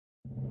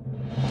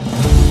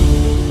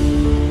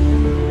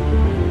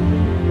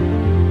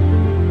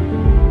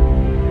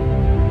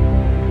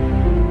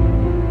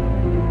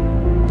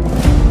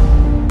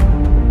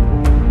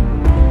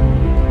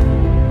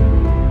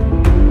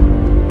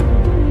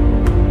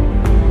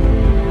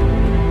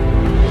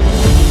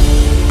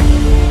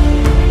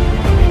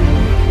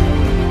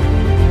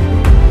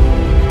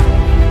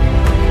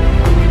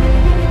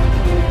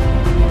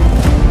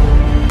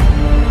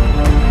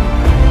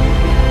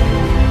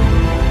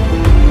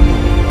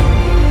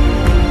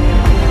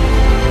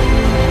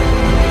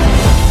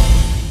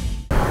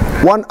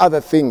One other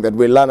thing that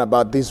we learn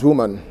about this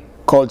woman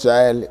called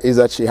Jael is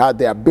that she had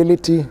the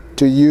ability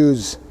to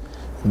use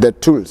the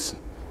tools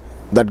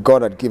that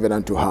God had given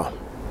unto her.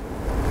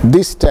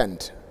 This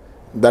tent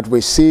that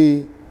we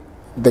see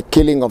the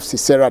killing of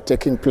Sisera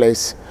taking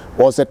place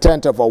was a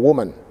tent of a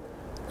woman.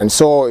 And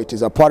so it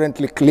is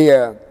apparently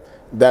clear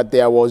that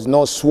there was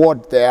no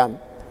sword there,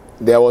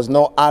 there was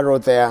no arrow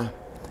there,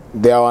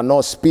 there were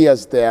no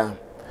spears there,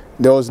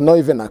 there was not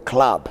even a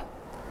club.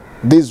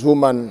 This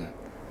woman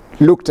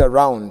looked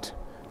around,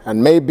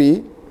 and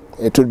maybe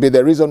it would be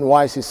the reason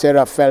why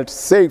Sisera felt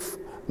safe,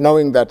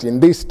 knowing that in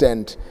this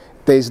tent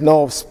there is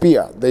no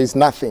spear, there is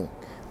nothing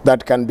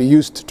that can be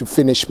used to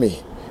finish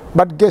me.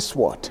 But guess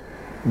what?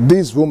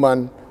 This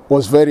woman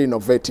was very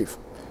innovative.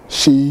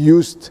 She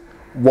used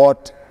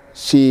what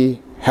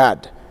she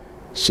had.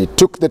 She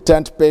took the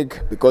tent peg,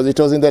 because it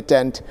was in the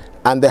tent,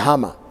 and the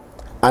hammer.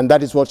 And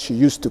that is what she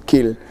used to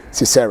kill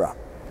Sisera.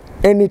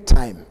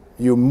 Anytime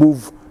you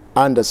move,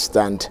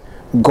 understand,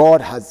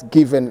 God has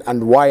given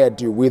and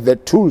wired you with the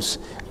tools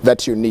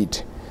that you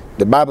need.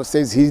 The Bible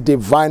says His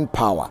divine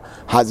power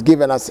has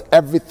given us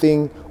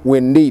everything we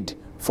need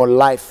for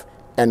life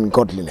and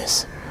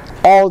godliness.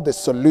 All the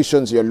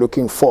solutions you're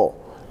looking for,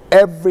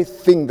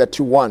 everything that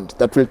you want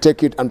that will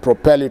take you and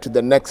propel you to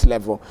the next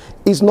level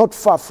is not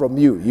far from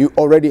you. You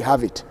already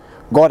have it.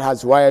 God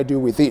has wired you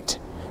with it.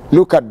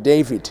 Look at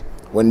David.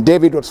 When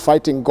David was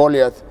fighting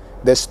Goliath,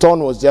 the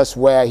stone was just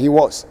where he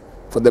was.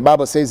 For the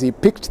Bible says he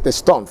picked the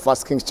stone, 1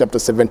 Kings chapter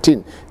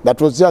 17, that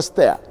was just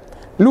there.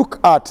 Look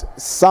at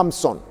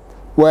Samson.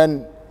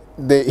 When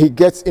he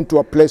gets into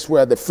a place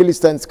where the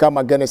Philistines come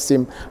against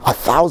him,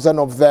 1,000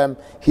 of them,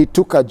 he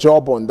took a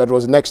jawbone that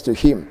was next to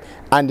him,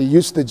 and he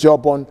used the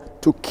jawbone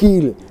to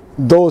kill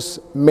those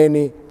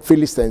many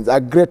Philistines, a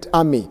great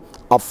army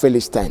of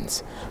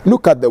Philistines.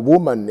 Look at the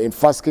woman in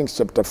 1 Kings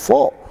chapter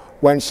 4.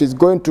 When she's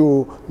going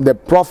to the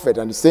prophet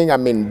and saying,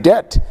 I'm in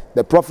debt,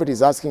 the prophet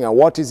is asking her,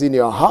 what is in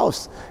your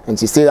house? And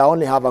she said, I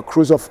only have a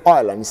cruse of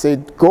oil. And he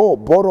said, go,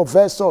 borrow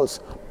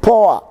vessels,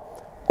 pour.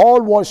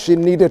 All what she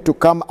needed to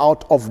come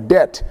out of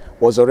debt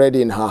was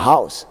already in her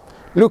house.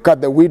 Look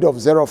at the widow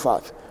of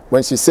Zarephath.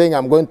 When she's saying,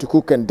 I'm going to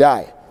cook and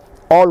die,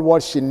 all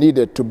what she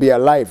needed to be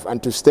alive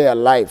and to stay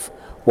alive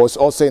was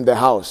also in the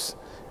house.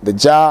 The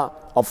jar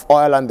of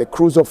oil and the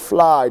cruse of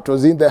flour, it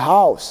was in the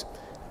house.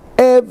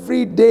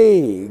 Every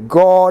day,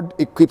 God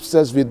equips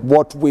us with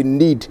what we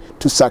need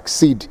to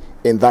succeed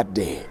in that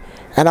day.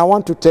 And I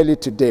want to tell you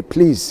today,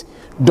 please,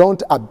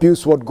 don't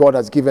abuse what God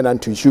has given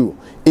unto you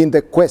in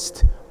the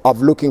quest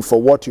of looking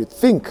for what you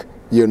think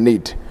you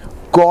need.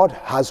 God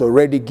has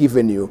already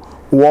given you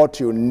what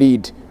you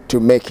need to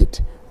make it.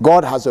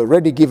 God has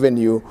already given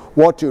you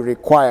what you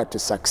require to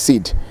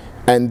succeed.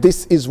 And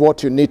this is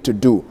what you need to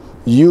do.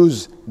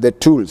 Use the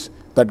tools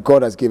that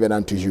God has given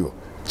unto you.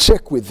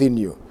 Check within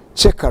you.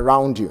 Check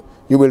around you.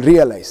 You will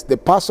realize the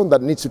person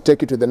that needs to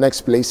take you to the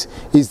next place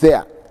is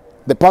there.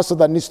 The person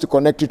that needs to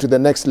connect you to the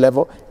next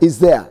level is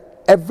there.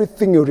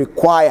 Everything you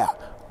require,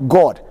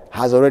 God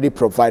has already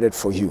provided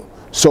for you.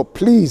 So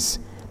please,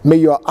 may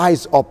your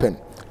eyes open,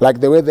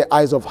 like the way the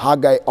eyes of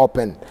Haggai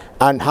opened.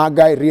 And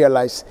Haggai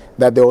realized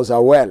that there was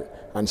a well,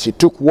 and she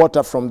took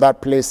water from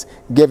that place,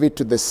 gave it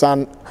to the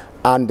son,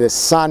 and the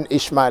son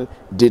Ishmael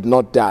did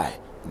not die.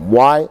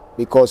 Why?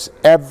 Because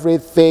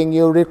everything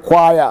you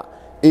require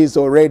is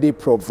already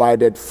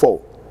provided for.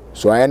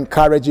 So I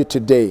encourage you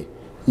today,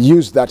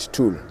 use that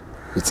tool.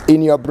 It's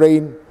in your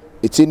brain,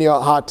 it's in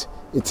your heart,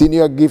 it's in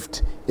your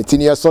gift, it's in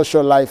your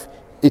social life,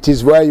 it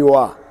is where you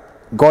are.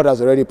 God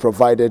has already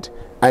provided,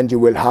 and you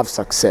will have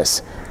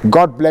success.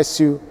 God bless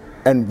you,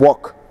 and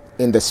walk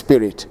in the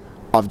spirit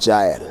of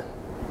Jael.